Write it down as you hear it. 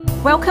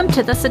Welcome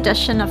to this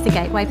edition of the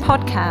Gateway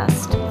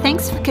Podcast.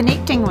 Thanks for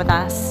connecting with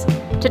us.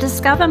 To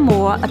discover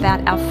more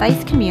about our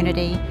faith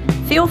community,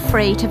 feel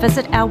free to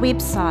visit our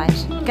website,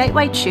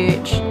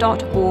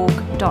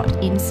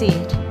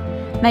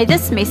 gatewaychurch.org.nz. May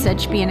this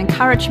message be an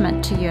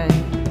encouragement to you.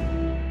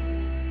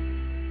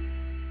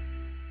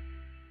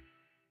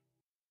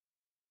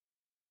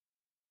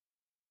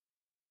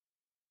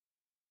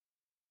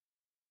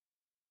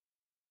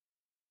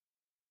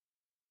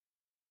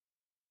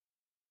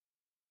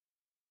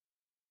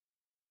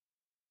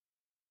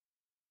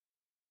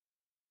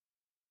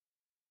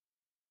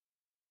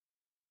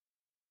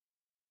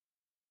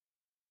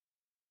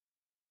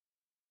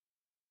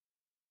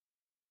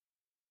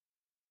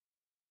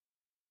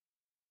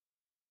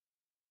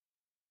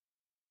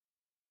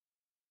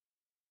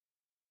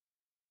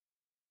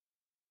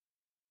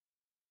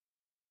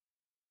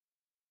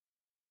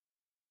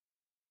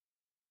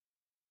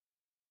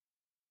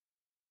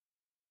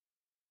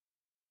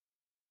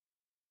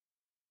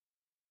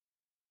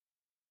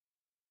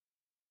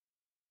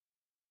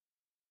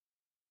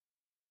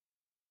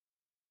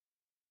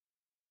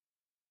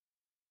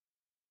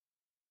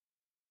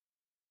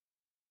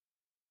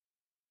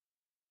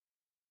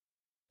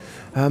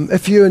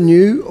 If you're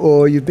new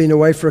or you've been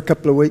away for a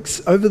couple of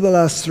weeks, over the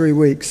last 3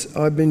 weeks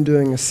I've been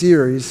doing a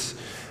series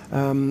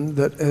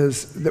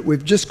that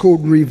we've just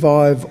called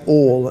Revive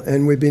All,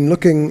 and we've been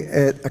looking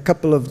at a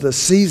couple of the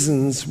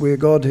seasons where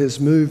God has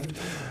moved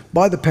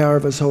by the power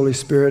of His Holy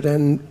Spirit,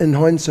 and in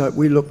hindsight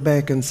we look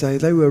back and say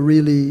they were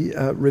really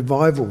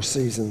revival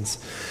seasons.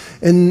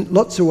 In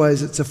lots of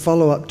ways, it's a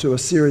follow-up to a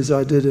series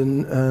I did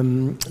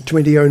in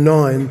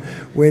 2009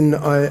 when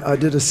I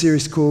did a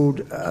series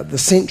called The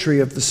Century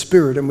of the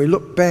Spirit, and we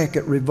looked back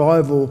at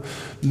revival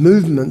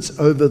movements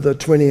over the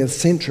 20th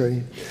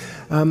century.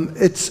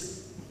 It's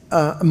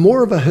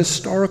more of a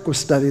historical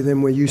study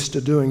than we're used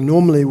to doing.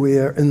 Normally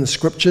we're in the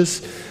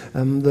scriptures.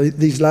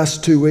 These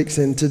last 2 weeks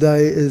and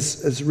today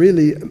is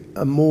really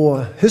a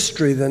more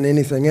history than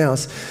anything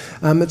else.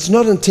 It's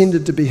not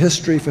intended to be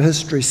history for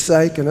history's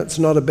sake, and it's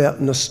not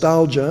about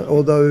nostalgia,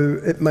 although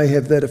it may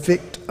have that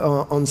effect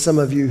on some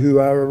of you who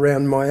are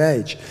around my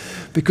age,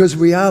 because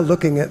we are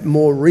looking at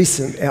more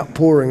recent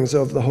outpourings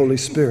of the Holy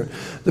Spirit.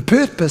 The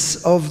purpose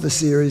of the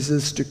series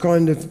is to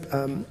kind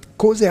of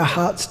cause our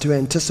hearts to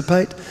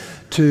anticipate,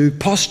 to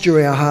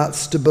posture our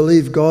hearts to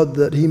believe God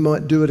that He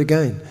might do it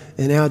again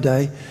in our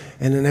day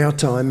and in our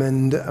time.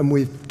 And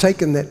we've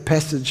taken that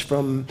passage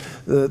from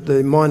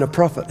the minor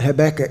prophet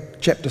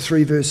Habakkuk chapter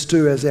 3 verse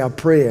 2 as our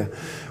prayer,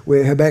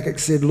 where Habakkuk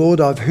said,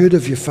 "Lord, I've heard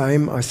of your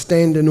fame, I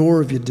stand in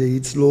awe of your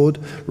deeds. Lord,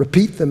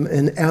 repeat them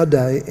in our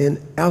day, in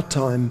our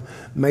time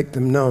make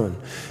them known."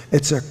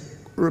 It's a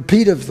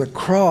repeat of the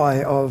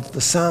cry of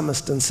the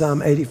psalmist in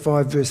Psalm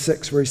 85 verse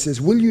 6, where he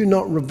says, "Will you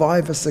not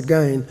revive us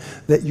again,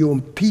 that your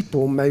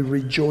people may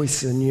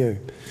rejoice in you?"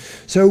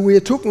 So we're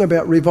talking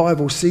about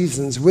revival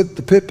seasons with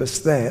the purpose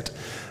that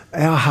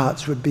our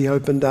hearts would be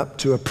opened up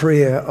to a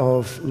prayer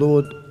of,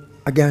 Lord,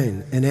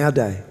 again, in our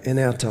day, in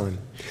our time.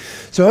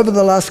 So over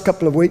the last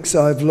couple of weeks,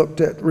 I've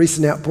looked at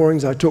recent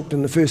outpourings. I talked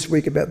in the first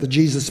week about the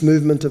Jesus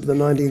movement of the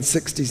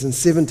 1960s and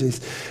 70s,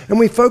 and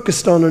we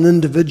focused on an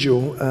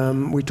individual.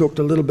 We talked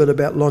a little bit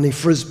about Lonnie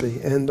Frisbee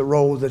and the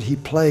role that he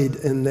played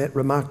in that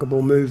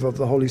remarkable move of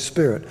the Holy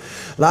Spirit.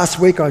 Last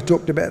week, I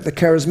talked about the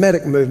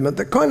charismatic movement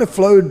that kind of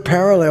flowed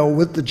parallel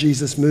with the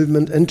Jesus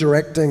movement,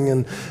 interacting,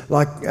 and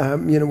like,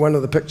 one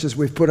of the pictures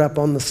we've put up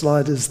on the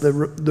slide is the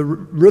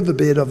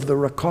riverbed of the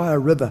Rakaia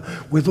River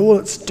with all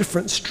its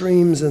different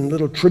streams and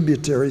little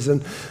tributaries.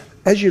 And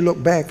as you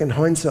look back in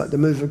hindsight, the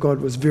move of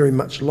God was very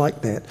much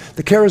like that.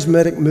 The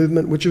charismatic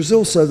movement, which was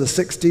also the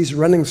 60s,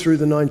 running through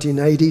the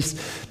 1980s,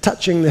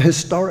 touching the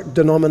historic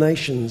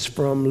denominations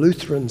from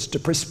Lutherans to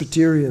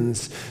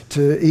Presbyterians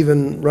to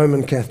even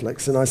Roman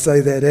Catholics. And I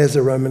say that as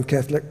a Roman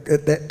Catholic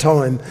at that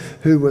time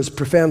who was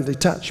profoundly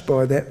touched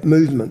by that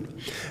movement.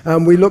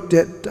 We looked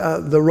at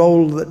the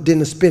role that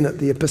Dennis Bennett,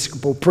 the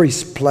Episcopal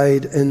priest,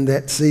 played in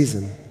that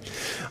season.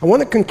 I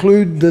want to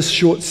conclude this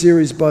short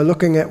series by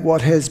looking at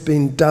what has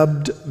been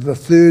dubbed the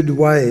third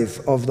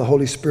wave of the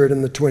Holy Spirit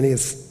in the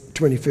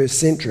 21st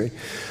century.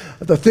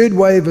 The third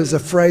wave is a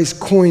phrase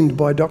coined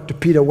by Dr.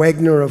 Peter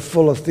Wagner of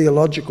Fuller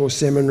Theological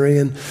Seminary,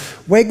 and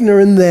Wagner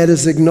in that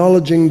is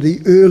acknowledging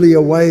the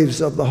earlier waves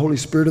of the Holy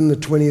Spirit in the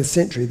 20th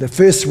century. The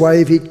first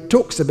wave, he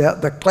talks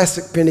about the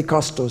classic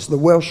Pentecostals, the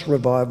Welsh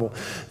revival,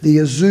 the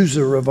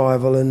Azusa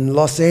revival in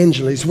Los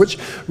Angeles, which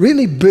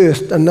really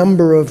birthed a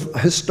number of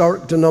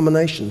historic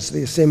denominations,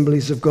 the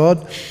Assemblies of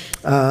God,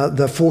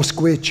 the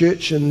Foursquare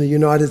Church in the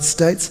United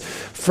States,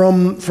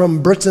 from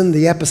Britain,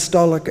 the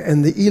Apostolic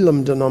and the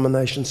Elam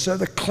denominations, so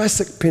the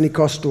classic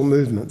Pentecostal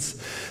movements.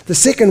 The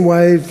second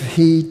wave,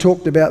 he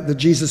talked about the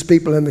Jesus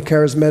people and the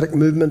charismatic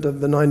movement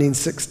of the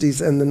 1960s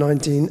and the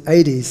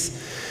 1980s.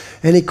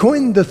 And he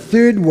coined the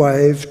third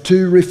wave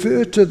to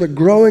refer to the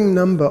growing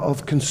number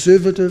of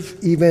conservative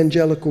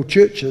evangelical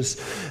churches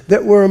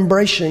that were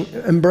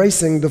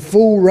embracing the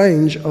full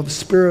range of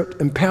spirit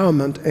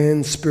empowerment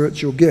and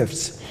spiritual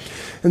gifts.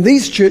 And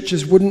these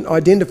churches wouldn't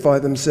identify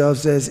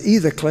themselves as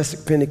either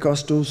classic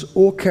Pentecostals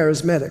or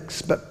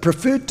charismatics, but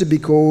preferred to be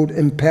called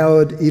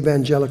empowered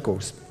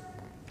evangelicals.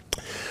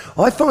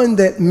 I find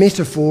that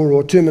metaphor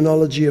or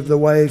terminology of the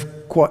wave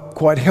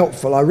quite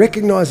helpful. I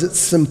recognise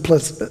it's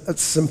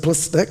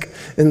simplistic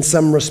in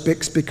some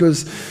respects,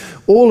 because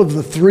all of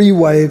the three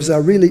waves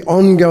are really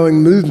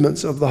ongoing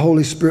movements of the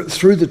Holy Spirit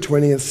through the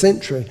 20th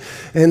century.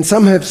 And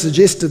some have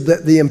suggested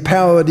that the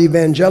empowered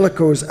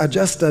evangelicals are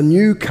just a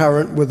new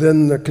current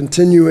within the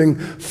continuing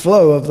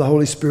flow of the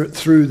Holy Spirit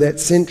through that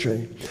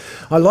century.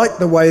 I like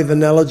the wave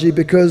analogy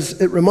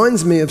because it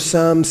reminds me of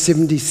Psalm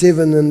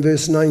 77 and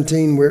verse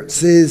 19, where it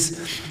says,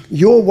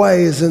 "Your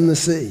way is in the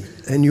sea,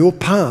 and your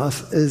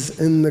path is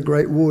in the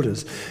great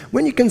waters."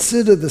 When you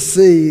consider the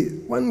sea,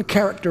 one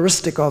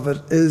characteristic of it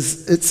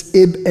is its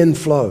ebb and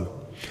flow.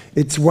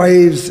 Its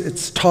waves,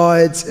 its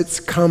tides, its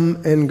come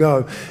and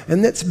go.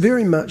 And that's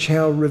very much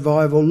how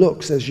revival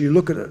looks as you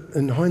look at it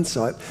in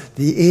hindsight.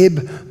 The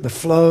ebb, the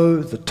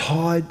flow, the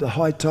tide, the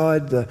high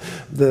tide,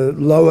 the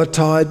lower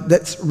tide,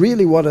 that's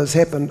really what has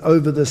happened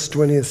over this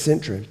 20th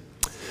century.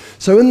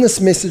 So in this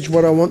message,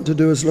 what I want to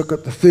do is look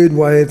at the third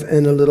wave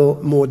in a little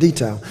more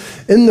detail.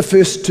 In the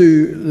first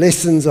two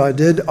lessons I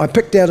did, I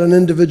picked out an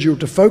individual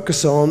to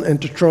focus on and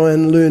to try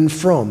and learn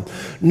from.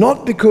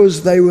 Not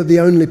because they were the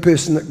only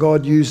person that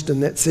God used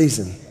in that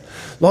season.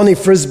 Lonnie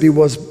Frisbee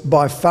was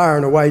by far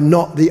and away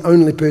not the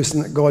only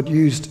person that God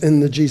used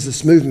in the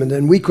Jesus movement,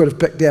 and we could have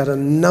picked out a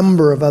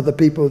number of other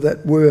people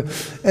that were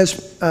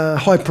as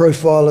high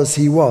profile as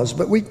he was,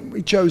 but we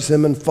chose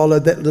him and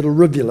followed that little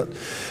rivulet.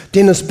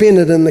 Dennis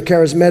Bennett in the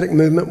charismatic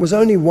movement was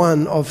only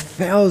one of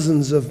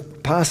thousands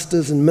of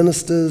pastors and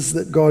ministers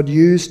that God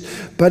used,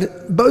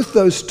 but both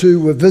those two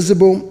were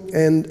visible,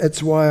 and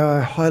it's why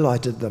I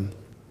highlighted them.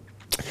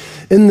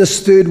 In this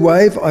third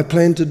wave, I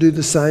plan to do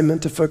the same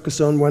and to focus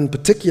on one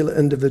particular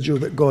individual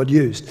that God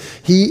used.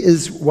 He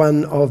is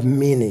one of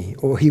many,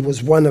 or he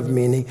was one of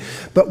many,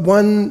 but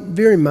one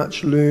very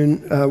much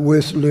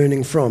worth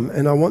learning from.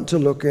 And I want to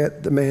look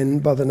at the man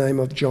by the name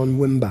of John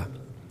Wimber.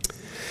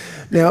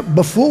 Now,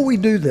 before we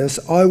do this,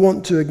 I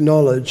want to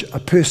acknowledge a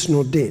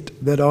personal debt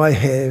that I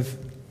have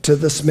to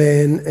this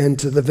man and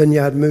to the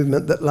Vineyard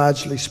movement that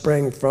largely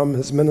sprang from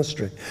his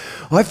ministry.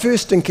 I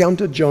first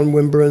encountered John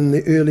Wimber in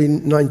the early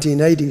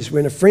 1980s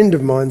when a friend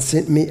of mine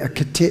sent me a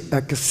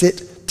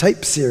cassette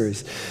tape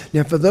series.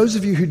 Now, for those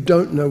of you who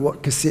don't know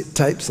what cassette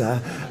tapes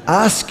are,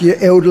 ask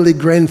your elderly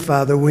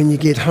grandfather when you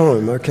get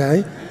home,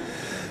 okay?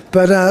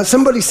 But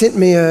somebody sent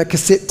me a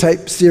cassette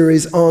tape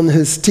series on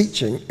his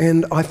teaching,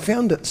 and I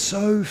found it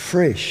so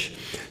fresh,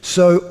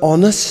 so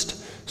honest,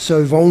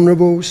 so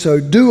vulnerable,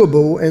 so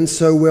doable, and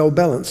so well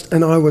balanced.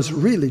 And I was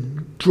really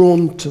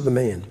drawn to the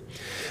man.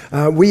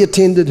 We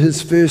attended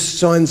his first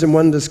Signs and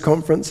Wonders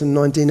conference in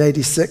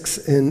 1986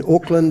 in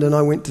Auckland, and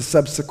I went to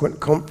subsequent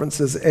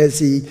conferences as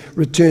he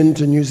returned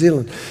to New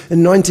Zealand.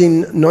 In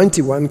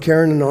 1991,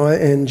 Karen and I,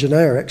 and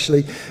Janaea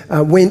actually,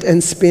 went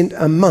and spent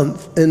a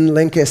month in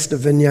Lancaster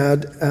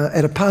Vineyard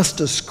at a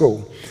pastor's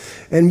school.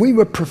 And we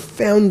were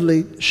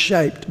profoundly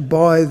shaped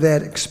by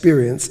that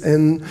experience.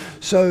 And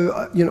so,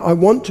 I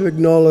want to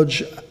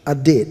acknowledge a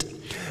debt.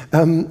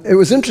 It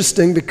was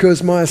interesting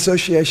because my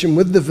association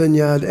with the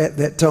Vineyard at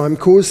that time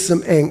caused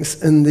some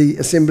angst in the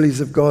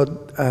Assemblies of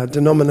God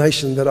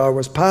denomination that I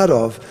was part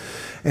of.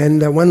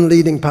 And one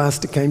leading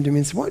pastor came to me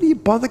and said, "Why do you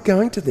bother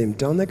going to them,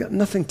 Don? They've got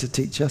nothing to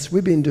teach us.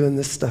 We've been doing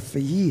this stuff for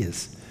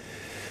years."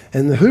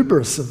 And the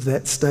hubris of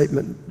that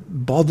statement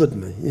bothered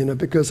me,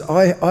 because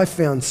I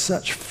found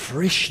such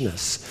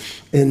freshness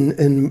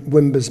in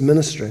Wimber's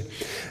ministry.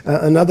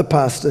 Another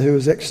pastor who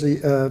was actually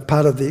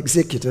part of the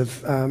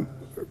executive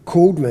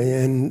called me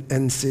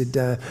and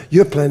said,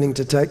 "You're planning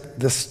to take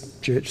this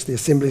church, the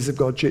Assemblies of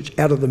God Church,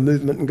 out of the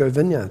movement and go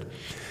Vineyard."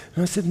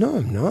 And I said, "No,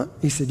 I'm not."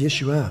 He said,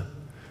 "Yes, you are."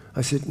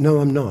 I said, "No,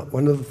 I'm not.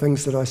 One of the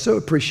things that I so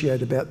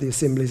appreciate about the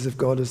Assemblies of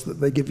God is that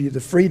they give you the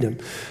freedom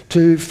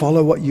to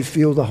follow what you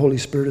feel the Holy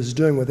Spirit is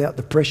doing without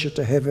the pressure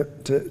to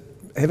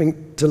having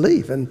to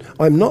leave. And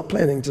I'm not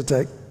planning to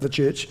take the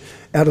church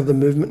out of the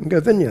movement and go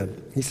Vineyard."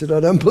 He said,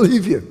 "I don't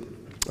believe you."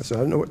 I said,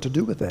 "I don't know what to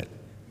do with that."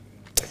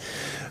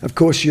 Of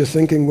course, you're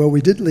thinking, well,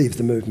 we did leave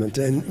the movement.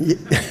 And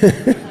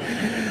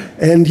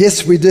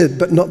yes, we did,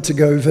 but not to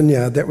go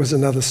Vineyard. That was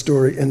another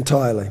story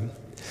entirely.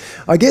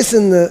 I guess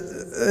in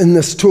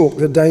this talk,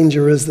 the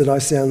danger is that I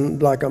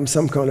sound like I'm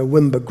some kind of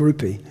Wimber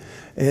groupie,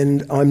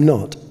 and I'm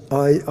not.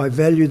 I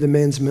value the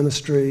man's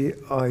ministry.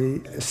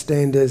 I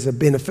stand as a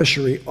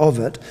beneficiary of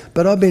it,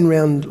 but I've been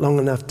around long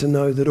enough to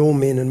know that all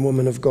men and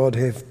women of God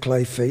have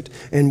clay feet,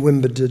 and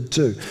Wimber did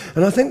too.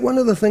 And I think one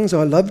of the things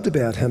I loved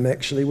about him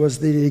actually was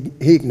that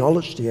he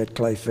acknowledged he had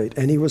clay feet,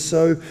 and he was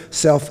so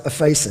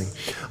self-effacing.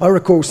 I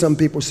recall some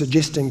people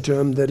suggesting to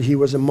him that he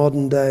was a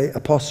modern-day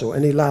apostle,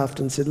 and he laughed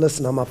and said,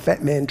 "Listen, I'm a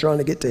fat man trying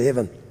to get to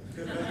heaven."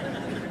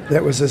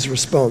 That was his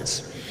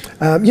response.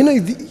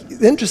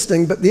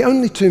 Interesting, but the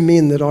only two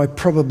men that I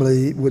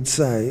probably would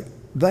say,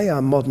 they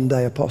are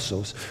modern-day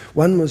apostles.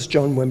 One was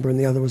John Wimber and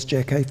the other was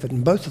Jack Hayford,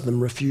 and both of them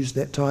refused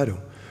that title.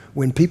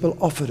 When people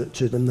offered it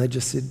to them, they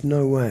just said,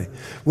 no way.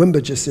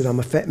 Wimber just said, I'm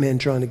a fat man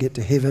trying to get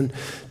to heaven.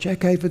 Jack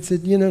Hayford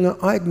said, no,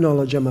 I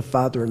acknowledge I'm a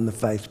father in the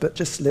faith, but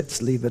just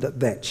let's leave it at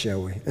that,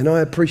 shall we? And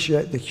I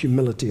appreciate the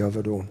humility of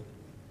it all.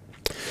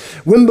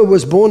 Wimber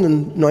was born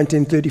in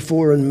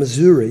 1934 in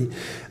Missouri.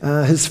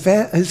 His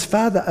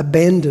father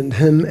abandoned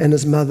him and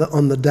his mother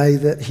on the day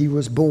that he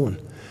was born.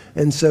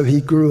 And so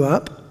he grew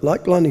up,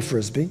 like Lonnie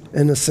Frisbee,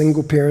 in a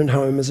single-parent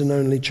home as an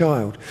only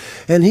child.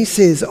 And he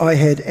says, I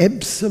had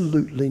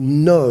absolutely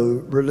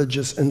no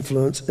religious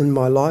influence in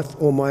my life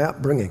or my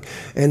upbringing,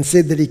 and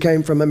said that he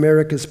came from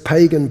America's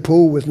pagan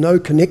pool with no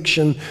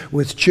connection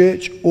with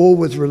church or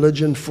with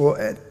religion for,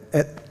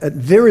 at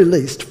very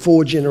least,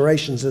 4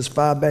 generations, as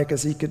far back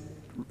as he could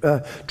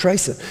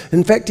trace it.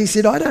 In fact, he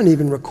said, I don't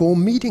even recall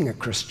meeting a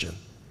Christian.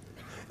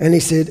 And he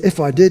said, if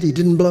I did, he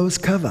didn't blow his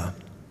cover.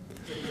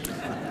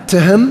 To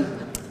him,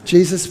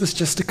 Jesus was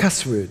just a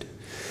cuss word.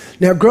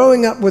 Now,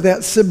 growing up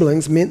without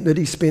siblings meant that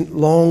he spent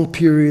long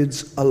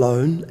periods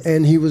alone,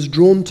 and he was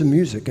drawn to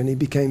music, and he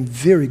became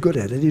very good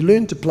at it. He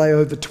learned to play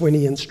over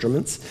 20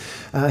 instruments.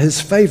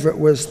 His favorite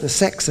was the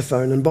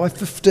saxophone, and by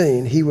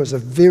 15, he was a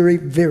very,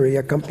 very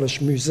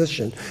accomplished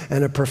musician,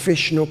 and a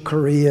professional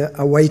career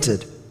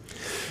awaited.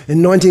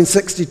 In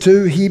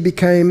 1962, he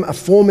became a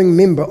forming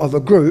member of a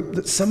group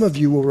that some of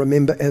you will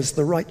remember as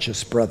the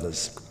Righteous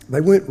Brothers. They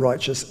weren't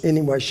righteous in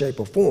any way, shape,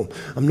 or form.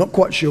 I'm not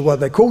quite sure why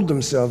they called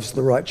themselves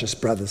the Righteous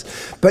Brothers.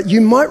 But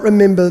you might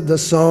remember the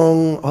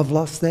song, I've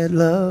lost that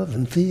love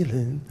and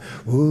feeling.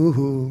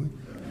 Ooh,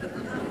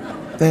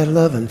 that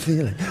love and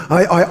feeling.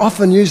 I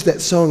often use that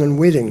song in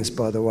weddings,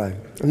 by the way.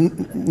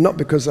 Not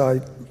because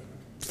I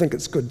think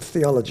it's good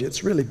theology.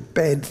 It's really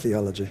bad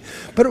theology.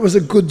 But it was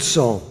a good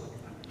song.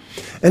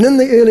 And in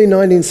the early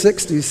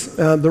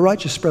 1960s, the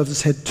Righteous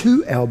Brothers had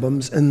 2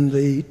 albums in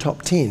the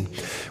top 10.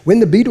 When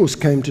the Beatles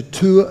came to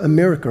tour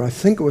America, I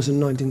think it was in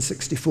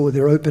 1964,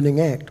 their opening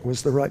act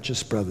was the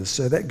Righteous Brothers.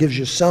 So that gives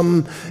you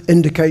some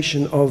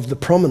indication of the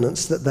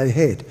prominence that they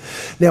had.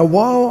 Now,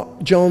 while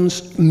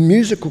John's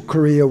musical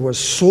career was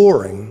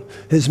soaring,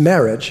 his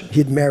marriage,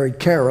 he'd married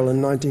Carol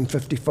in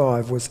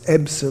 1955, was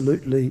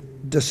absolutely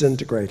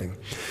disintegrating.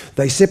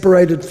 They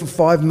separated for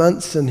 5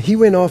 months, and he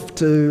went off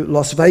to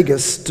Las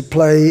Vegas to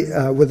play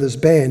with his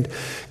band.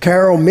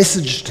 Carol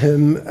messaged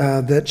him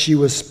that she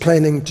was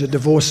planning to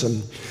divorce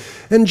him.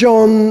 And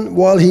John,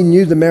 while he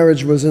knew the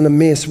marriage was in a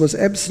mess, was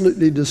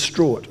absolutely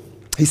distraught.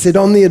 He said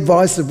on the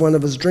advice of one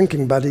of his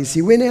drinking buddies,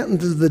 he went out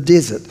into the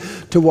desert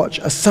to watch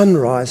a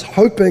sunrise,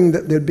 hoping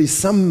that there'd be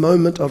some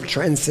moment of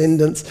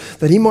transcendence,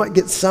 that he might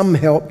get some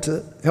help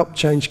to help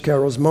change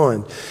Carol's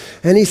mind.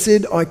 And he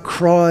said, I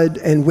cried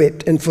and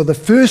wept. And for the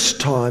first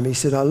time, he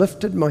said, I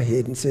lifted my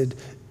head and said,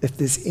 if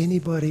there's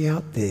anybody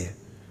out there,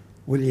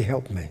 will you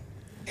help me?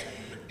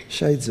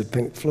 Shades of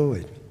Pink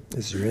Floyd.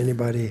 Is there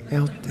anybody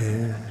out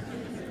there?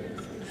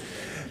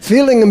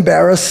 Feeling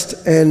embarrassed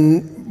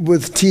and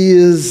with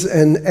tears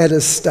and at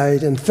his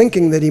state and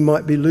thinking that he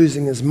might be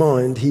losing his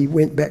mind, he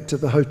went back to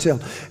the hotel.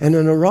 And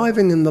in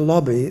arriving in the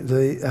lobby,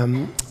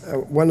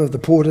 one of the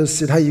porters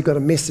said, hey, you got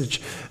a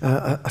message.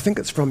 I think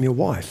it's from your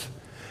wife.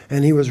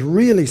 And he was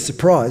really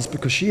surprised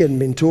because she hadn't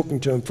been talking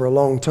to him for a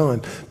long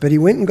time. But he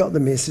went and got the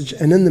message,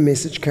 and in the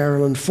message,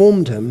 Carol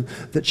informed him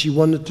that she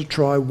wanted to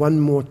try one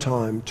more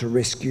time to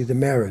rescue the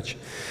marriage.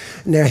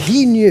 Now,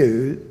 he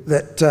knew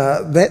that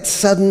that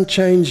sudden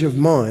change of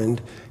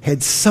mind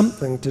had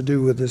something to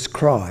do with his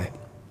cry.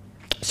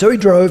 So he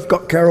drove,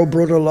 got Carol,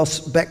 brought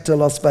her back to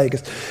Las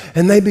Vegas,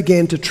 and they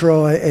began to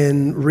try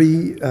and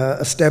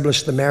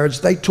re-establish the marriage.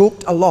 They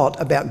talked a lot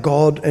about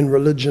God and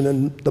religion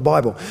and the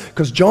Bible,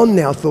 because John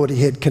now thought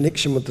he had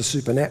connection with the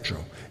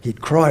supernatural. He'd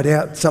cried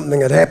out,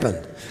 something had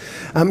happened.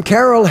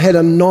 Carol had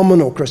a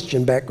nominal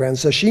Christian background,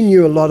 so she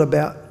knew a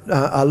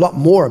lot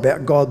more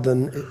about God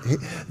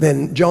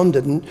than John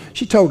did. And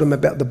she told him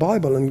about the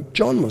Bible, and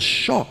John was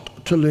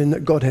shocked to learn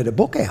that God had a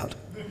book out.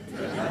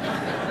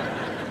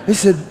 He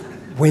said,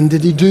 when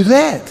did he do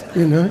that?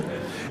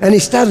 And he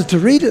started to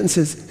read it and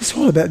says, it's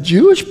all about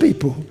Jewish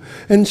people.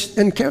 And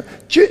Carol,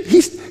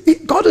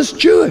 God is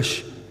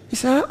Jewish. He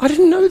said, I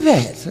didn't know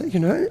that,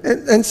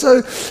 And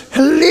so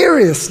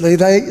hilariously,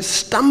 they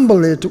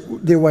stumble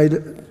their way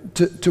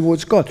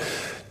towards God.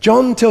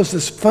 John tells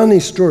this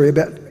funny story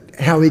about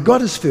how he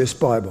got his first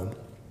Bible.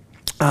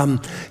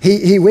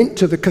 He went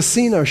to the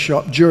casino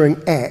shop during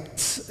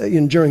acts,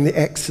 during the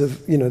acts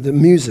of the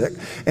music,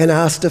 and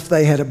asked if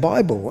they had a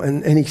Bible.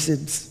 And he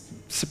said,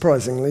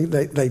 surprisingly,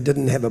 they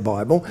didn't have a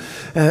Bible.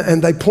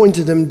 And they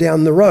pointed him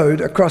down the road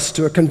across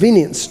to a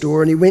convenience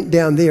store, and he went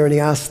down there and he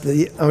asked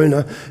the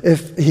owner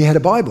if he had a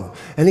Bible.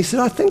 And he said,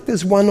 I think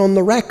there's one on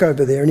the rack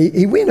over there. And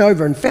he went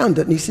over and found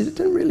it, and he said it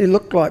didn't really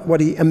look like what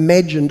he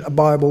imagined a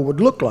Bible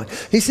would look like.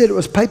 He said it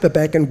was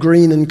paperback and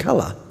green in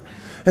colour.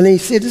 And he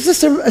said, is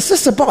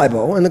this a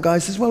Bible? And the guy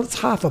says, well, it's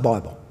half a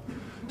Bible.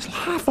 It's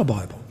half a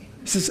Bible.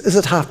 He says, is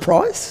it half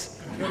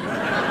price?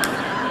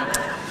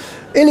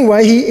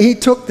 Anyway, he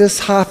took this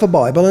half a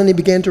Bible and he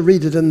began to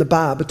read it in the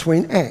bar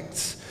between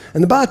acts.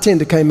 And the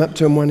bartender came up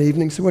to him one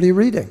evening and said, what are you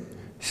reading?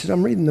 He said,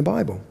 I'm reading the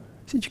Bible.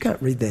 He said, you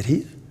can't read that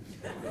here.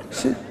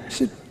 I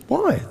said,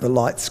 why? The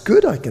light's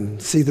good, I can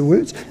see the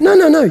words. No,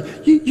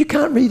 you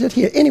can't read it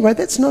here. Anyway,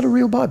 that's not a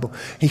real Bible.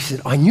 He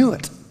said, I knew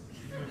it.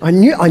 I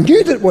knew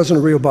that it wasn't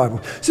a real Bible.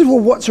 I said, well,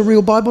 what's a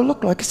real Bible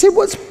look like? I said,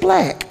 well, it's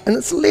black, and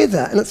it's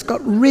leather, and it's got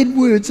red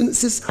words, and it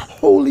says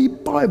Holy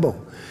Bible.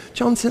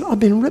 John said, I've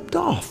been ripped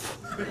off,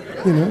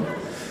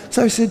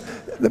 So he said,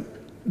 the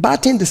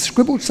bartender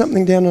scribbled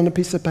something down on a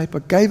piece of paper,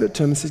 gave it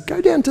to him, and said, go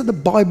down to the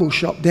Bible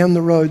shop down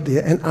the road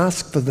there and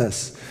ask for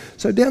this.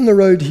 So down the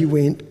road he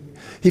went.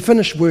 He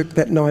finished work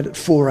that night at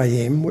 4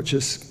 a.m., which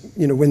is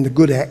when the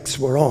good acts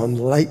were on,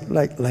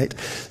 late.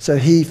 So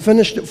he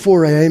finished at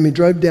 4 a.m, he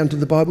drove down to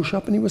the Bible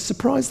shop, and he was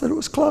surprised that it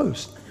was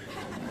closed.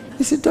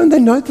 He said, don't they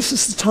know this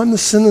is the time the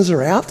sinners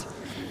are out?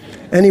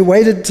 And he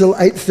waited till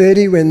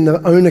 8:30 when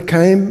the owner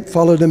came,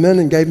 followed him in,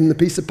 and gave him the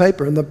piece of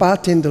paper. And the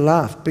bartender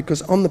laughed,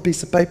 because on the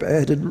piece of paper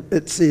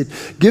it said,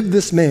 give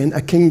this man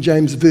a King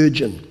James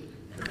Virgin.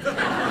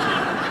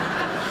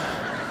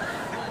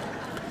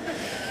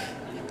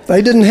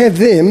 They didn't have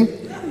them,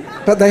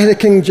 but they had a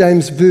King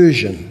James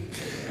Version.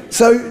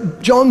 So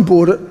John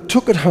bought it,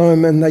 took it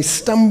home, and they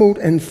stumbled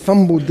and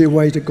fumbled their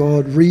way to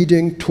God,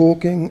 reading,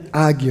 talking,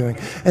 arguing.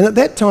 And at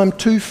that time,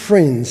 two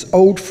friends,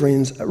 old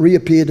friends,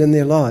 reappeared in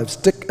their lives,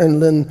 Dick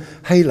and Lynn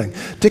Hayling.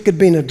 Dick had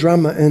been a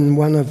drummer in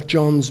one of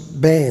John's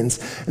bands,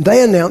 and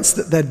they announced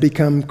that they'd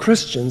become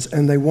Christians,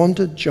 and they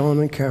wanted John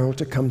and Carol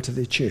to come to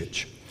their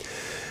church.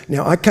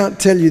 Now, I can't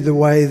tell you the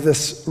way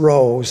this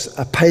rolls,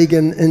 a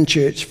pagan in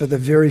church for the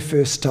very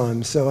first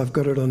time, so I've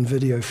got it on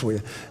video for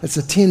you. It's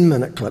a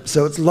 10-minute clip,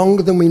 so it's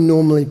longer than we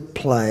normally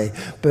play,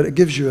 but it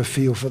gives you a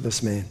feel for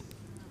this man.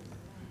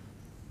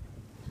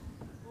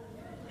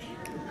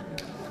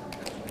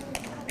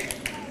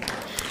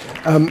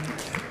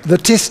 The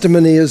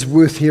testimony is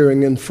worth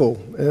hearing in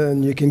full,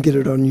 and you can get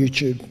it on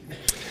YouTube.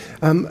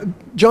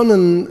 John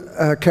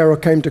and Carol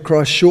came to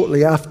Christ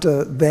shortly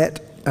after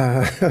that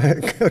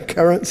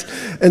occurrence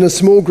in a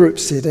small group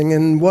setting,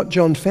 and what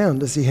John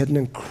found is he had an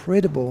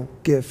incredible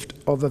gift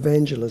of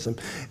evangelism,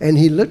 and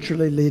he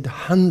literally led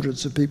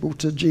hundreds of people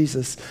to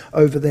Jesus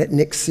over that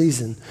next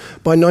season.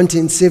 By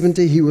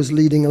 1970 he was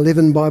leading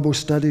 11 Bible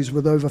studies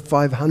with over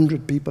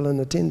 500 people in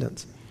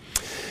attendance.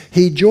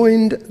 He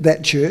joined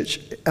that church.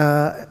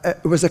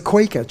 It was a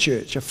Quaker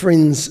church, a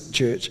Friends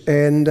church,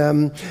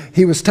 and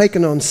he was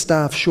taken on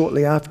staff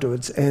shortly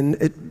afterwards, and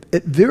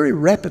it very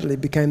rapidly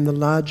became the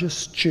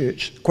largest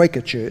church,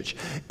 Quaker church,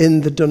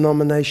 in the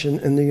denomination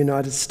in the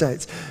United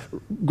States,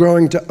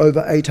 growing to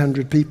over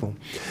 800 people.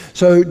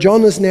 So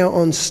John is now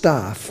on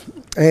staff,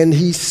 and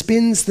he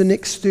spends the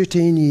next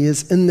 13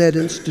 years in that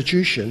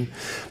institution,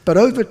 but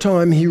over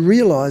time he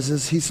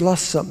realizes he's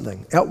lost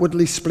something.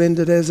 Outwardly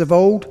splendid as of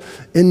old,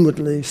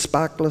 inwardly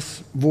sparkless,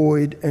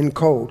 void and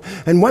cold.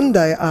 And one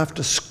day,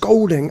 after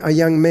scolding a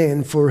young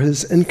man for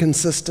his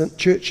inconsistent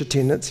church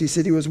attendance, he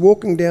said he was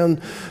walking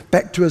down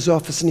back to his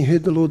office and he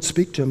heard the Lord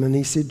speak to him, and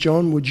he said,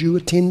 John, would you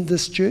attend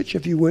this church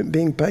if you weren't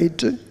being paid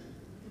to?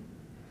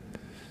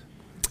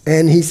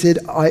 And he said,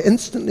 I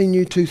instantly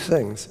knew two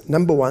things.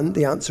 Number one,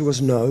 the answer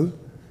was no.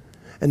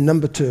 And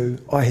number two,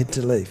 I had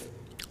to leave.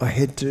 I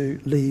had to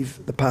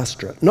leave the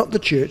pastorate. Not the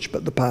church,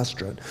 but the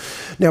pastorate.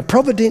 Now,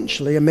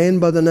 providentially, a man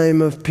by the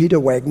name of Peter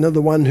Wagner,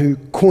 the one who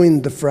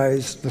coined the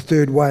phrase, the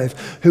third wave,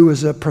 who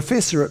was a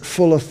professor at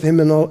Fuller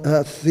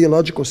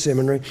Theological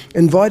Seminary,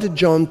 invited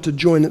John to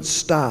join its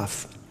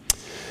staff.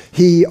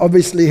 He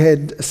obviously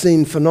had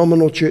seen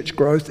phenomenal church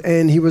growth,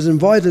 and he was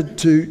invited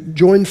to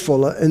join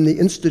Fuller in the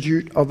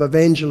Institute of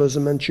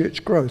Evangelism and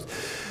Church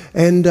Growth.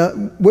 And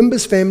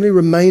Wimber's family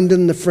remained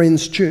in the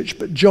Friends Church,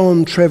 but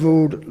John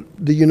travelled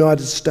the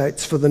United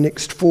States for the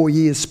next 4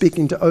 years,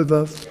 speaking to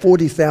over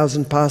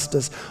 40,000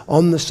 pastors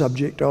on the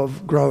subject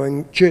of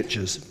growing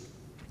churches.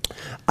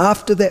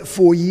 After that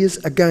 4 years,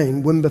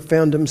 again, Wimber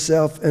found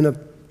himself in a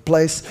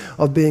place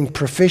of being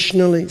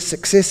professionally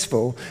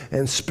successful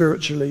and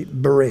spiritually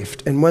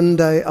bereft. And one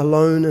day,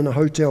 alone in a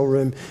hotel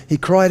room, he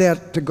cried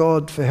out to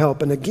God for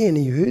help. And again,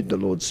 he heard the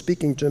Lord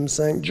speaking to him,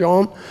 saying,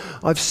 John,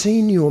 I've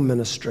seen your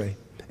ministry.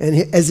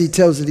 And as he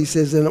tells it, he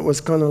says, and it was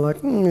kind of like,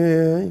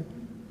 yeah.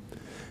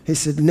 He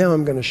said, now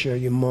I'm going to show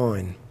you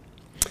mine.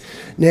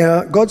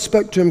 Now, God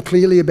spoke to him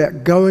clearly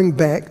about going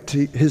back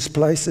to his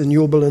place in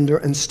Yorba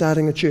Linda and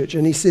starting a church.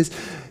 And he says,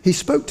 he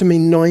spoke to me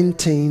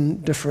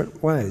 19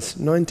 different ways,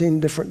 19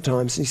 different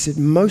times. And he said,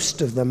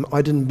 most of them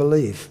I didn't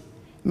believe.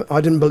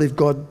 I didn't believe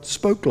God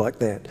spoke like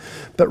that.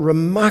 But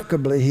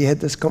remarkably, he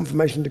had this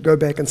confirmation to go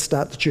back and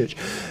start the church.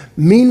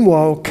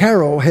 Meanwhile,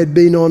 Carol had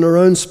been on her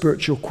own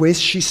spiritual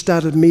quest. She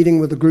started meeting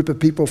with a group of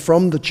people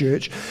from the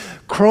church,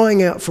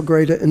 crying out for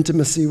greater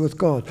intimacy with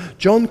God.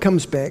 John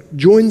comes back,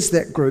 joins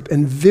that group,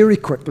 and very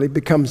quickly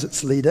becomes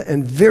its leader,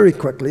 and very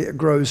quickly it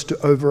grows to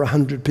over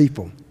 100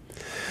 people.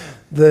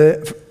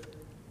 The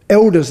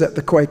elders at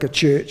the Quaker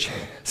church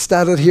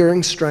started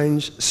hearing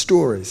strange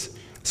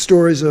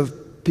stories of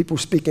people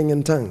speaking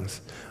in tongues,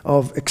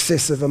 of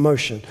excessive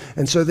emotion.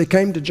 And so they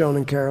came to John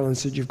and Carol and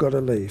said, you've got to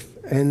leave.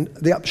 And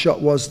the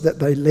upshot was that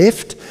they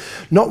left.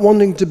 Not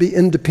wanting to be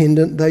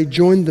independent, they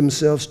joined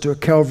themselves to a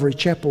Calvary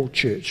Chapel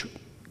church,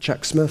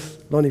 Chuck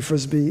Smith, Lonnie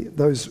Frisbee,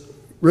 those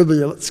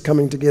rivulets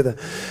coming together.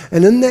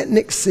 And in that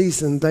next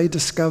season, they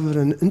discovered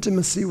an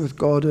intimacy with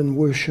God in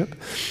worship.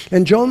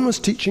 And John was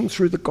teaching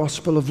through the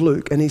Gospel of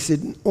Luke, and he said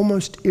in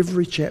almost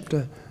every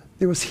chapter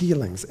there was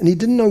healings. And he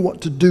didn't know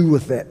what to do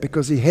with that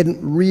because he hadn't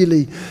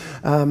really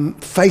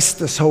faced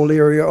this whole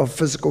area of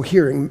physical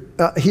healing.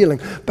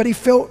 But he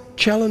felt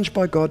challenged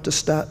by God to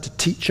start to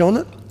teach on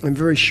it. And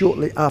very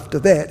shortly after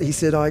that, he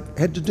said, I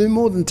had to do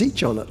more than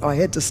teach on it. I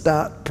had to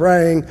start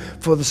praying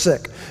for the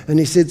sick. And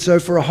he said,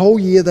 so for a whole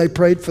year, they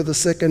prayed for the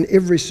sick in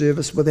every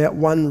service without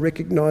one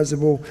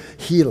recognizable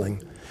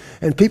healing.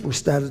 And people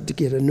started to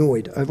get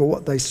annoyed over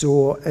what they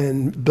saw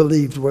and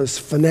believed was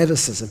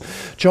fanaticism.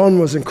 John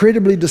was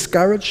incredibly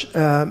discouraged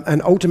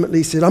and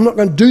ultimately said, I'm not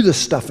going to do this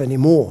stuff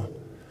anymore.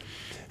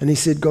 And he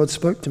said, God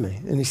spoke to me.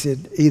 And he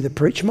said, either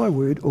preach my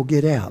word or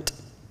get out.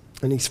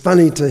 And it's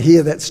funny to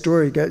hear that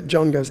story.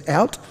 John goes,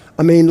 out?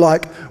 I mean,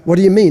 like, what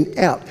do you mean,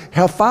 out?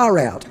 How far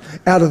out?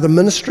 Out of the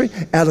ministry?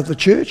 Out of the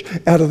church?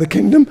 Out of the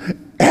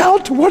kingdom?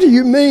 Out? What do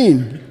you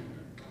mean?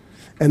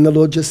 And the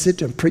Lord just said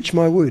to him, preach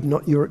my word,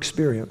 not your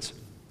experience.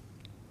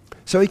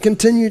 So he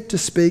continued to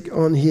speak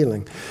on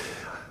healing.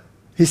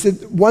 He said,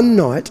 one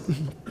night,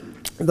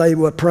 they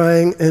were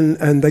praying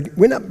and they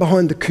went up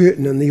behind the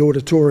curtain in the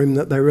auditorium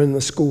that they were in,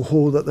 the school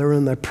hall that they were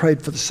in. They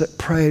prayed for the sick,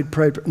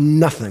 prayed,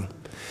 nothing.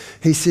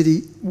 He said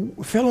he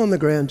fell on the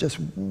ground just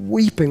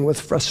weeping with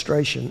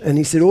frustration. And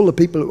he said all the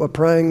people that were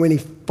praying, when he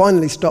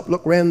finally stopped,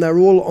 looked around, they were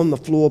all on the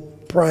floor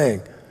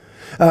praying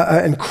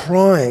and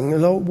crying.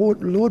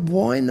 Lord,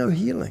 why no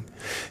healing?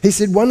 He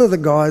said one of the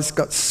guys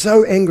got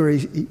so angry,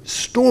 he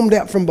stormed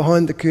out from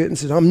behind the curtain and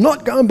said, I'm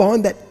not going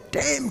behind that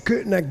damn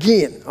curtain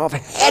again. I've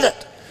had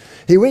it.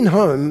 He went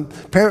home,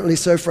 apparently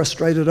so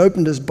frustrated,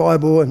 opened his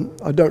Bible,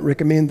 and I don't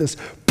recommend this,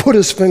 put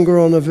his finger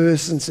on a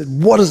verse and said,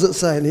 what does it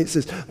say? And he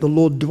says, the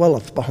Lord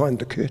dwelleth behind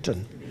the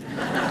curtain.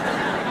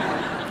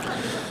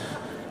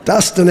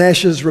 Dust and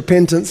ashes,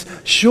 repentance.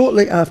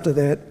 Shortly after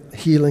that,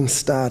 healing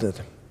started.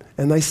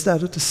 And they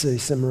started to see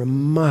some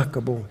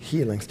remarkable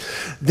healings.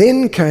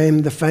 Then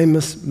came the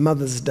famous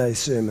Mother's Day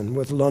sermon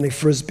with Lonnie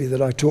Frisbee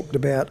that I talked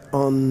about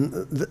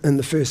in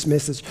the first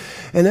message.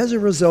 And as a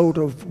result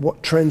of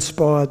what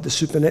transpired, the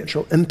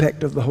supernatural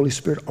impact of the Holy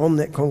Spirit on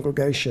that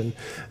congregation,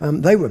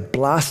 they were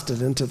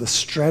blasted into the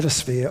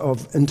stratosphere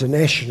of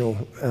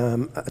international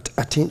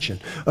attention.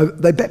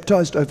 They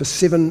baptized over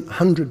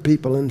 700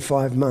 people in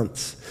 5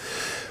 months.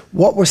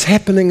 What was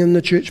happening in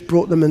the church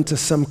brought them into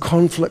some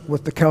conflict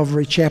with the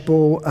Calvary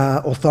Chapel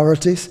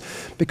authorities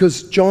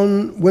because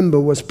John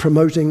Wimber was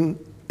promoting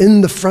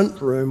in the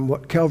front room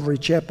what Calvary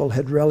Chapel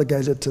had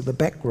relegated to the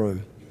back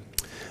room.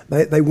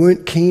 They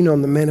weren't keen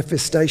on the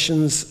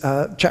manifestations.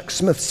 Chuck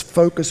Smith's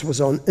focus was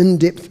on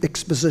in-depth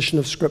exposition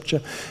of Scripture,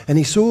 and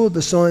he saw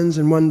the signs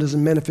and wonders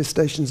and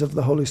manifestations of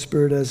the Holy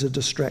Spirit as a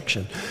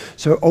distraction.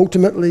 So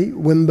ultimately,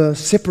 Wimber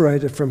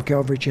separated from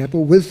Calvary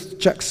Chapel with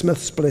Chuck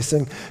Smith's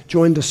blessing,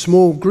 joined a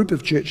small group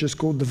of churches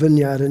called the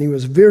Vineyard, and he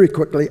was very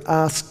quickly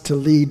asked to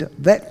lead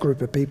that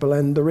group of people,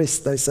 and the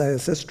rest, they say,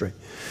 is history.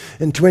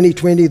 In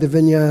 2020, the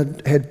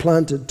Vineyard had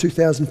planted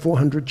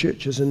 2,400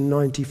 churches in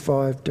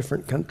 95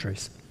 different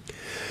countries.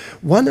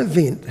 One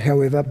event,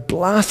 however,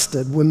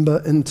 blasted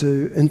Wimber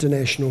into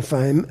international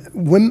fame.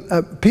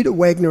 Peter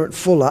Wagner at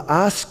Fuller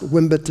asked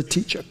Wimber to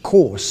teach a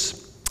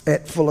course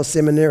at Fuller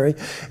Seminary,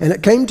 and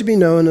it came to be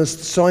known as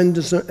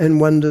Signs and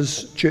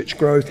Wonders Church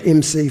Growth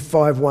MC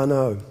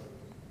 510.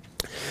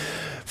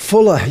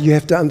 Fuller, you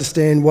have to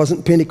understand,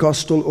 wasn't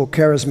Pentecostal or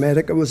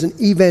charismatic. It was an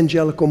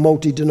evangelical,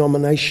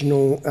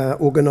 multi-denominational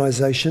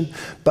organization,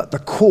 but the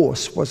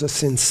course was a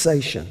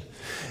sensation.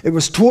 It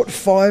was taught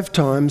 5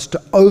 times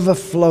to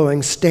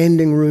overflowing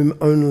standing room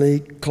only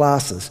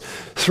classes,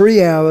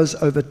 3 hours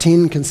over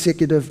 10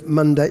 consecutive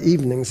Monday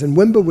evenings. And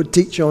Wimber would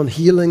teach on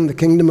healing, the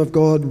kingdom of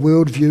God,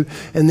 worldview,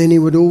 and then he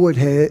would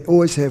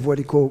always have what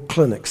he called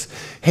clinics,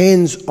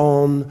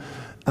 hands-on,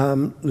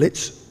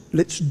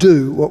 let's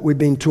do what we've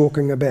been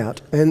talking about.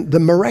 And the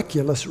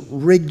miraculous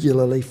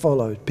regularly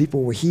followed.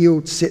 People were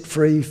healed, set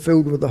free,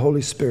 filled with the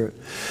Holy Spirit.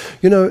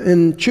 You know,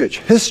 in church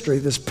history,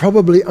 there's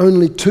probably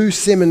only 2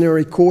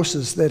 seminary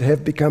courses that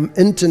have become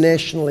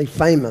internationally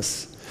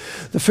famous.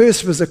 The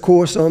first was a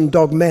course on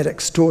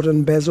dogmatics taught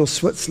in Basel,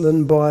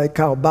 Switzerland by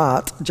Karl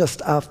Barth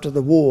just after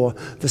the war.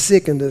 The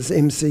second is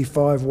MC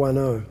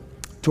 510.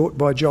 Taught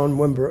by John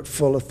Wimber at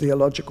Fuller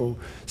Theological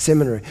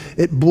Seminary.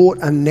 It brought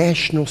a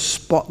national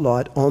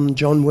spotlight on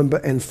John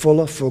Wimber and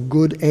Fuller for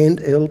good and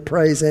ill,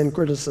 praise and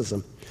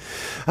criticism.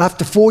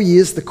 After 4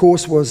 years, the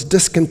course was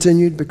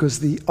discontinued because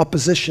the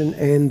opposition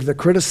and the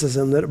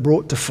criticism that it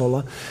brought to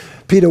Fuller.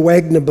 Peter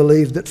Wagner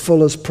believed that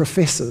Fuller's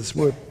professors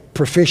were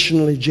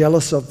professionally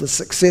jealous of the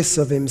success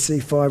of MC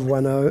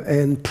 510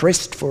 and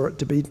pressed for it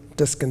to be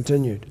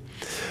discontinued.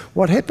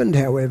 What happened,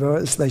 however,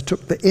 is they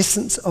took the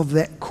essence of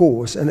that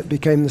course and it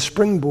became the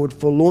springboard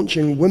for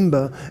launching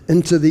Wimber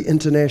into the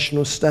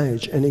international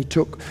stage. And he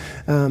took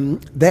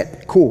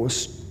that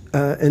course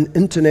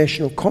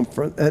into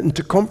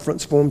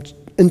conference form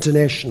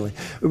internationally.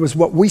 It was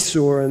what we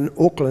saw in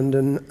Auckland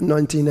in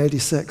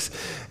 1986.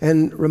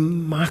 And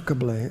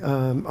remarkably,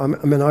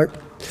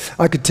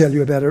 I could tell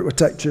you about it, it would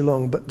take too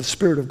long, but the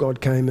Spirit of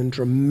God came in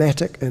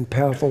dramatic and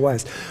powerful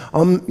ways.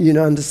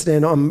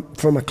 Understand, I'm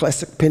from a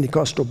classic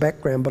Pentecostal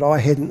background, but I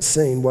hadn't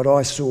seen what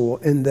I saw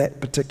in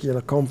that particular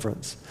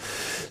conference.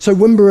 So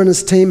Wimber and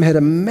his team had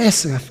a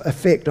massive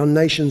effect on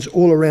nations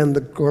all around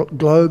the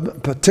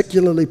globe,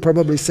 particularly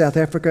probably South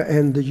Africa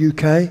and the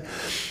UK.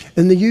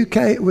 In the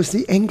UK, it was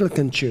the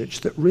Anglican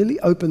Church that really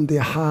opened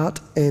their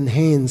heart and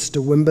hands to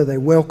Wimber. They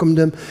welcomed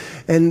him,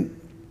 and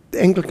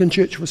the Anglican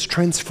Church was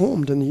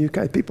transformed in the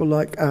UK. People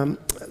like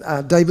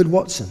David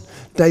Watson,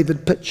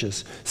 David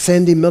Pitchers,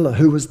 Sandy Miller,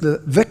 who was the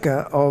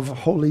vicar of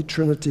Holy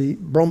Trinity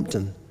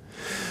Brompton.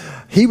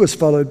 He was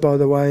followed, by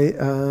the way,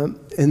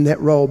 in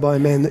that role by a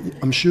man that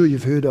I'm sure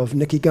you've heard of,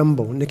 Nicky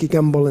Gumbel. Nicky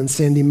Gumbel and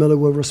Sandy Miller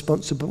were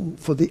responsible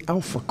for the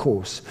Alpha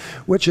Course,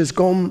 which has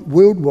gone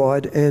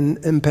worldwide and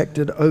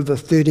impacted over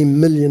 30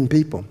 million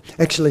people.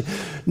 Actually,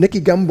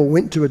 Nicky Gumbel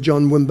went to a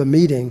John Wimber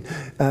meeting.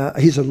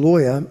 He's a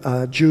lawyer,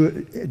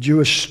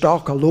 Jewish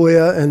stock, a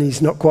lawyer, and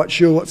he's not quite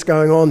sure what's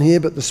going on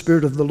here, but the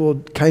Spirit of the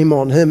Lord came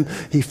on him.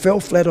 He fell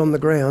flat on the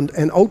ground,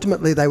 and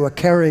ultimately they were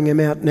carrying him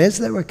out. And as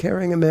they were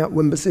carrying him out,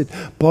 Wimber said,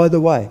 by the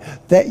way,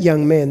 that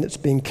young man that's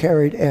being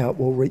carried out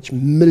will reach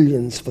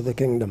millions for the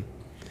kingdom.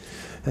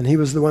 And he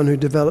was the one who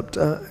developed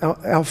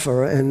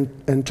Alpha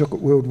and took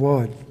it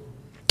worldwide.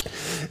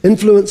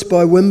 Influenced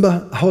by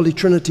Wimber, Holy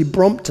Trinity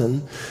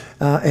Brompton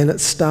and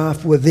its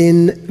staff were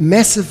then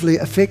massively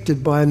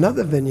affected by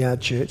another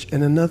Vineyard Church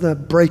and another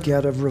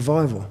breakout of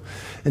revival.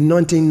 In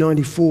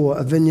 1994,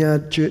 a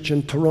Vineyard Church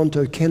in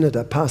Toronto,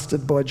 Canada,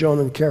 pastored by John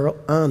and Carol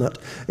Arnott,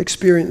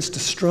 experienced a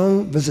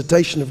strong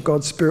visitation of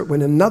God's Spirit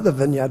when another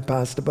Vineyard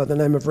pastor by the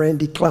name of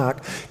Randy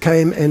Clark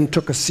came and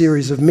took a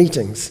series of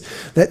meetings.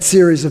 That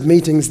series of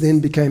meetings then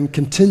became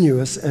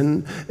continuous,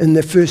 and in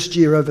their first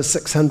year, over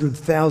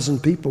 600,000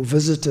 people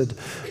visited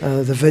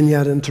the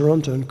Vineyard in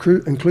Toronto,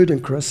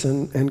 including Chris,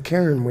 and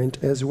Karen went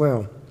as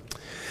well.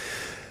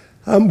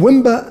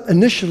 Wimber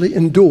initially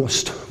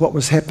endorsed what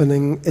was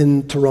happening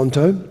in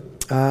Toronto,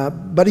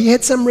 but he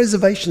had some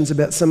reservations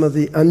about some of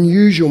the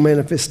unusual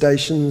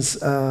manifestations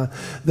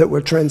that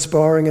were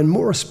transpiring, and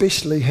more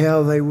especially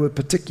how they were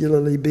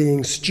particularly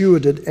being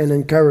stewarded and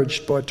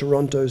encouraged by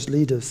Toronto's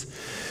leaders.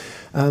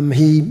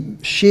 He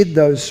shared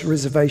those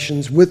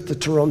reservations with the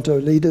Toronto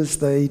leaders.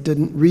 They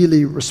didn't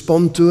really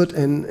respond to it,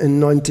 and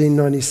in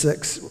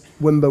 1996,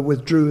 Wimber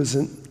withdrew his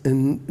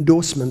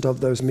endorsement of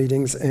those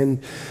meetings,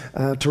 and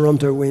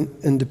Toronto went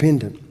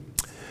independent.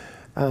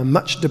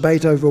 Much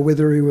debate over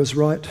whether he was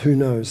right, who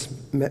knows,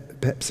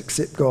 perhaps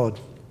except God.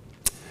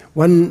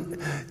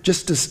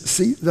 Just to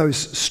see those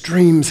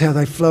streams, how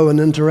they flow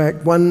and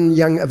interact, one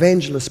young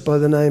evangelist by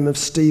the name of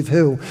Steve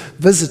Hill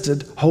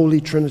visited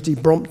Holy Trinity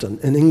Brompton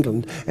in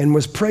England and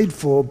was prayed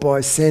for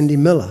by Sandy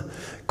Miller.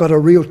 Got a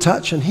real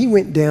touch, and he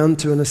went down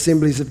to an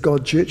Assemblies of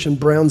God church in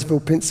Brownsville,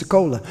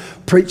 Pensacola,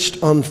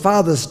 preached on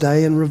Father's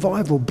Day, and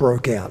revival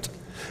broke out.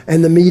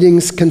 And the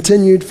meetings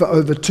continued for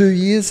over 2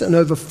 years, and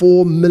over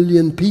 4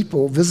 million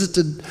people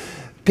visited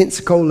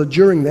Pensacola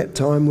during that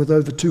time, with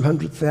over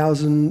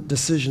 200,000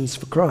 decisions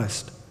for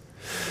Christ.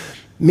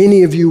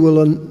 Many of you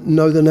will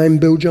know the name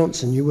Bill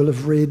Johnson. You will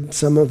have read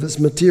some of his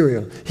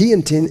material. He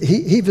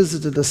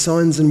visited a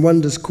Signs and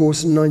Wonders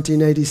course in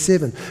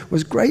 1987,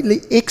 was greatly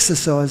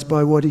exercised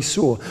by what he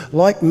saw.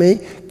 Like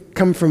me,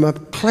 come from a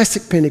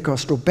classic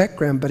Pentecostal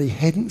background, but he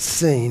hadn't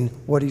seen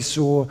what he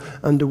saw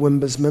under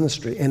Wimber's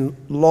ministry and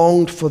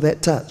longed for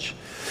that touch.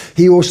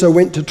 He also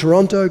went to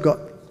Toronto, got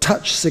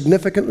touched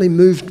significantly,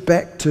 moved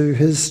back to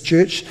his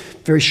church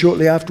very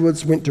shortly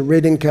afterwards, went to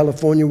Redding,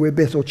 California, where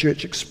Bethel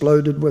Church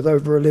exploded with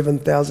over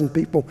 11,000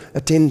 people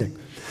attending.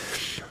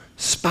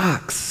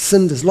 Sparks,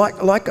 cinders, like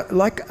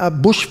a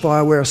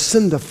bushfire where a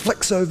cinder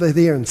flicks over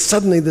there and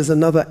suddenly there's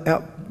another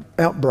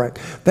outbreak.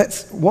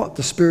 That's what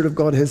the Spirit of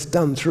God has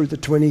done through the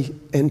 20th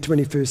and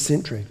 21st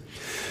century.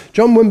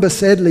 John Wimber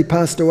sadly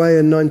passed away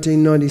in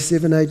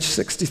 1997, aged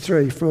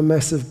 63, from a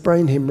massive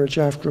brain hemorrhage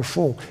after a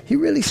fall. He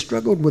really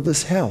struggled with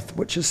his health,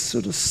 which is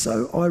sort of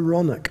so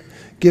ironic,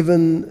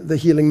 given the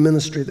healing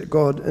ministry that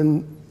God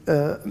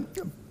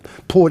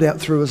poured out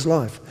through his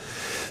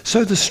life.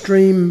 So the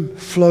stream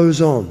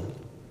flows on.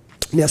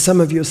 Now,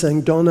 some of you are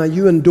saying, Don, are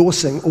you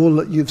endorsing all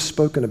that you've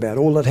spoken about,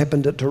 all that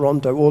happened at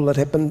Toronto, all that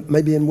happened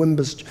maybe in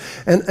Wimber's?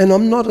 And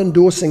I'm not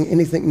endorsing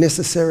anything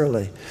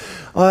necessarily.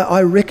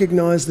 I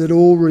recognise that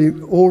all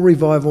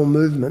revival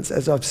movements,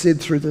 as I've said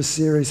through this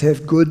series,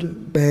 have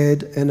good,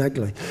 bad, and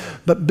ugly.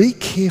 But be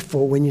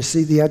careful when you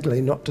see the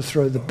ugly not to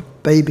throw the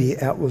baby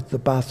out with the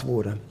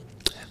bathwater.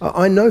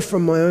 I know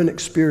from my own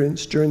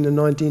experience during the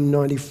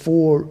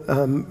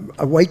 1994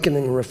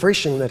 awakening and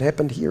refreshing that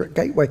happened here at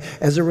Gateway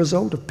as a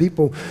result of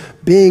people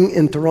being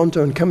in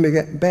Toronto and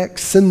coming back,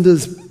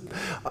 cinders.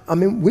 I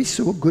mean, we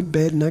saw good,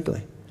 bad, and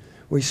ugly.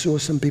 We saw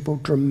some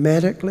people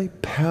dramatically,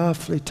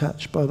 powerfully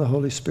touched by the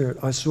Holy Spirit.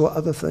 I saw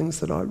other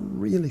things that I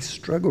really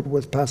struggled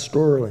with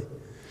pastorally.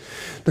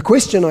 The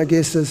question, I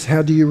guess, is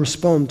how do you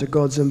respond to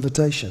God's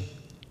invitation?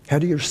 How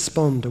do you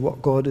respond to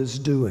what God is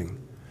doing?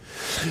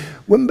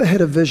 Wimber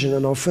had a vision,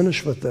 and I'll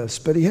finish with this,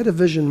 but he had a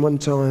vision one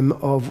time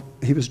of,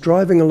 he was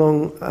driving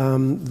along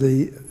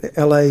the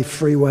LA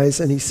freeways,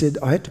 and he said,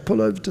 I had to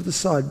pull over to the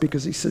side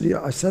because he said,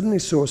 I suddenly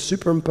saw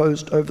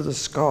superimposed over the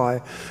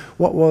sky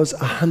what was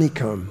a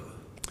honeycomb.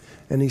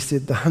 And he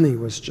said the honey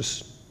was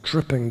just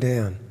dripping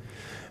down.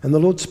 And the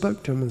Lord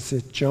spoke to him and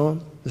said,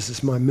 John, this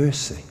is my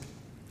mercy.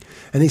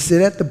 And he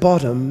said at the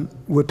bottom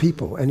were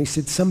people. And he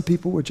said some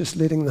people were just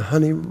letting the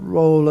honey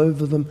roll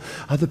over them.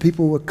 Other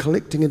people were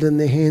collecting it in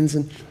their hands.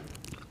 And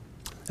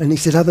he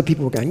said other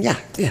people were going, yeah,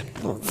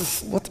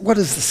 what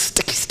is this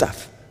sticky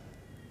stuff?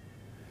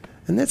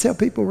 And that's how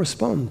people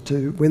respond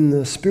to when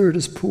the Spirit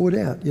is poured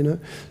out, you know.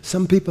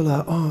 Some people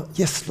are, oh,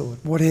 yes, Lord,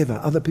 whatever.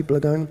 Other people are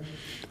going,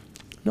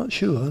 not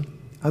sure.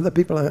 Other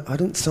people are, I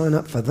didn't sign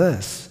up for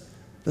this.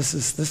 This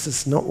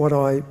is not what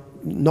I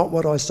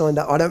signed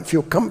up. I don't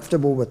feel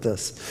comfortable with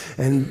this,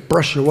 and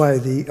brush away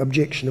the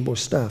objectionable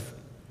stuff.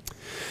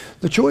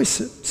 The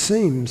choice, it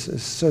seems,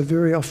 is so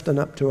very often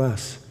up to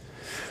us.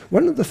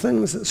 One of the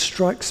things that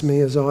strikes me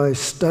as I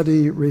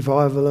study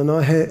revival, and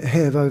I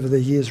have over the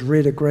years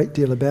read a great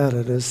deal about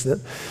it, is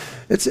that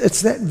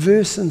it's that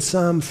verse in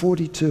Psalm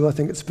 42, I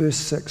think it's verse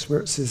 6, where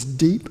it says,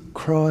 deep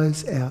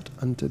cries out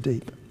unto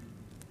deep.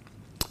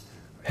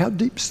 How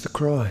deep's the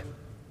cry?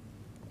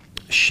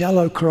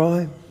 Shallow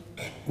cry,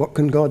 what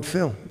can God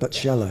fill but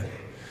shallow?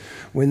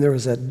 When there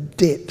is a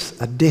depth,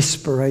 a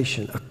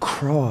desperation, a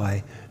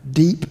cry,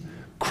 deep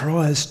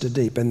cries to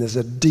deep, and there's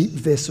a deep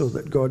vessel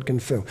that God can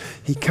fill.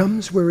 He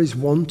comes where he's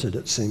wanted,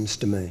 it seems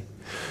to me.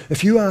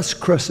 If you ask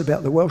Chris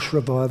about the Welsh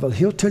revival,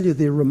 he'll tell you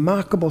the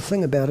remarkable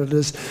thing about it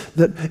is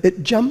that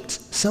it jumped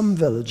some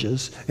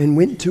villages and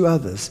went to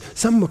others.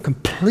 Some were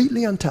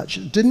completely untouched.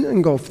 It didn't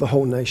engulf the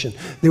whole nation.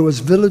 There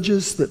was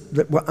villages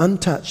that were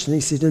untouched, and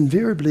he said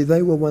invariably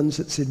they were ones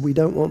that said, we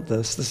don't want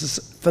this. This is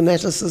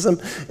fanaticism,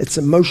 it's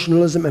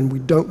emotionalism, and we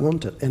don't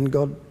want it. And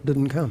God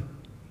didn't come.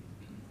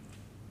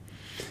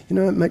 You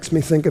know, it makes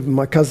me think of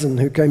my cousin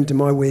who came to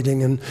my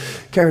wedding, and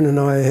Karen and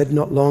I had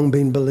not long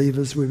been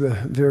believers. We were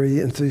very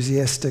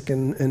enthusiastic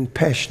and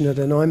passionate,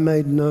 and I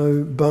made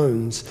no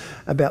bones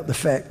about the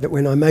fact that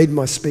when I made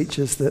my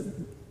speeches that,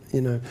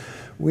 you know,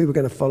 we were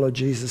going to follow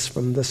Jesus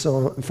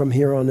from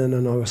here on in,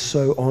 and I was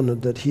so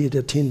honoured that he had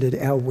attended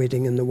our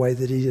wedding in the way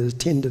that he had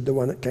attended the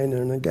one at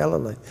Cana in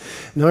Galilee.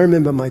 And I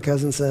remember my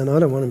cousin saying, I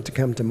don't want him to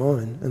come to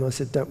mine. And I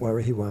said, don't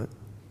worry, he won't.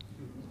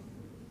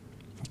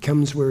 He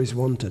comes where he's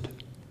wanted.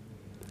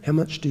 How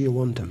much do you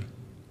want him?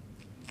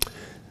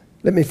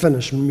 Let me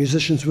finish.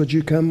 Musicians, would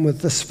you come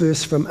with this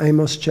verse from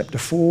Amos chapter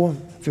 4,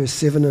 verse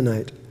 7 and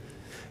 8.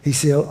 He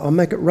said, I'll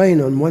make it rain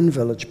on one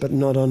village, but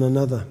not on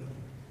another.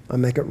 I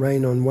make it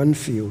rain on one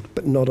field,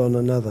 but not on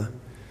another.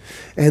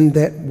 And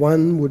that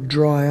one would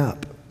dry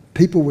up.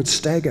 People would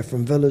stagger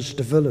from village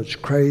to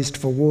village, crazed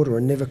for water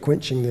and never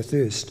quenching their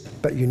thirst.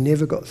 But you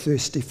never got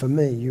thirsty for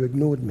me. You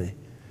ignored me.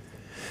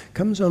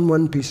 Comes on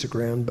one piece of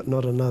ground, but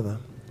not another.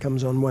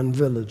 Comes on one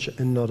village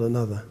and not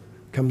another.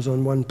 Comes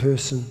on one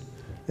person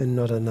and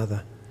not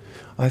another.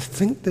 I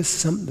think there's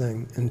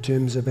something in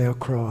terms of our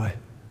cry.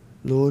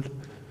 Lord,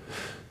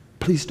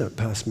 please don't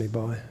pass me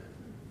by.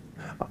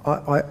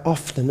 I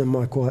often in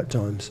my quiet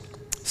times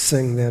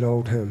sing that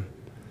old hymn.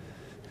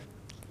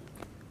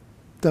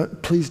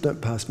 Please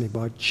don't pass me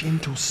by.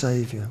 Gentle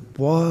Saviour,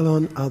 while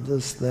on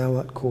others thou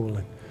art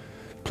calling.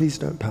 Please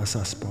don't pass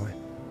us by.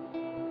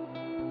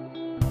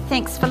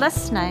 Thanks for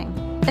listening.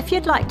 If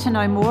you'd like to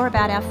know more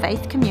about our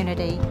faith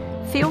community,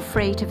 feel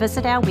free to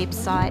visit our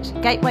website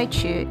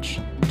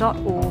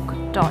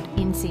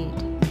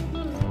gatewaychurch.org.nz.